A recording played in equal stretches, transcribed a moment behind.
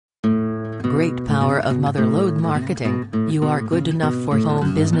great power of Motherlode Marketing, you are good enough for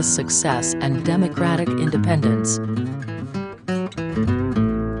home business success and democratic independence.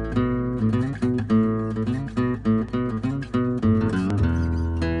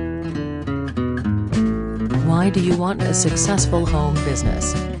 Why do you want a successful home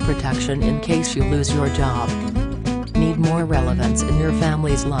business? Protection in case you lose your job. Need more relevance in your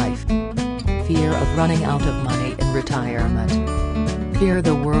family's life. Fear of running out of money in retirement. Fear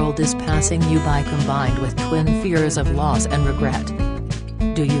the world is passing you by combined with twin fears of loss and regret.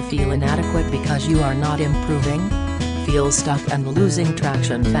 Do you feel inadequate because you are not improving? Feel stuck and losing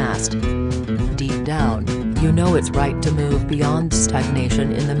traction fast? Deep down, you know it's right to move beyond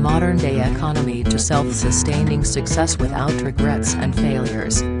stagnation in the modern-day economy to self-sustaining success without regrets and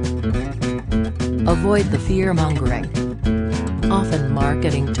failures. Avoid the fear-mongering. Often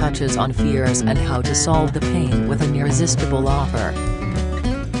marketing touches on fears and how to solve the pain with an irresistible offer.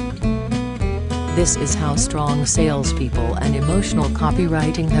 This is how strong salespeople and emotional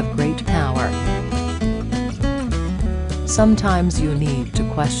copywriting have great power. Sometimes you need to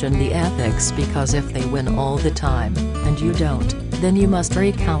question the ethics because if they win all the time, and you don't, then you must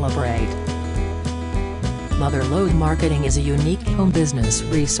recalibrate. Motherlode Marketing is a unique home business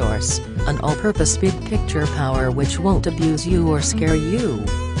resource, an all-purpose big-picture power which won't abuse you or scare you.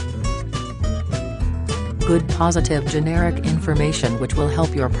 Good positive generic information which will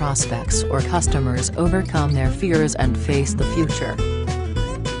help your prospects or customers overcome their fears and face the future.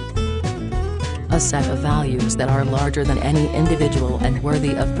 A set of values that are larger than any individual and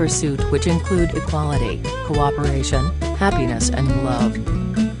worthy of pursuit, which include equality, cooperation, happiness and love.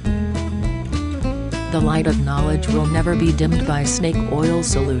 The light of knowledge will never be dimmed by snake oil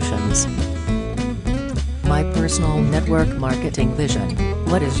solutions. My personal network marketing vision,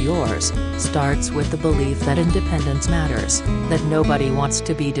 what is yours, starts with the belief that independence matters, that nobody wants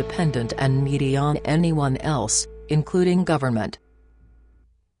to be dependent and needy on anyone else, including government.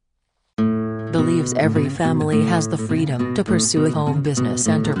 Believes every family has the freedom to pursue a home business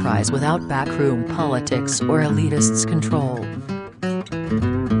enterprise without backroom politics or elitists' control.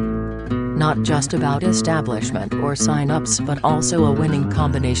 Not just about establishment or sign-ups but also a winning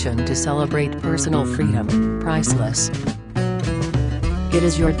combination to celebrate personal freedom, priceless. It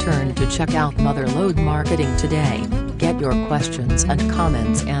is your turn to check out Motherlode Marketing today. Get your questions and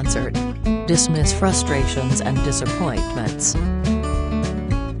comments answered. Dismiss frustrations and disappointments.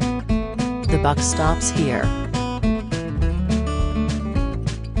 The buck stops here.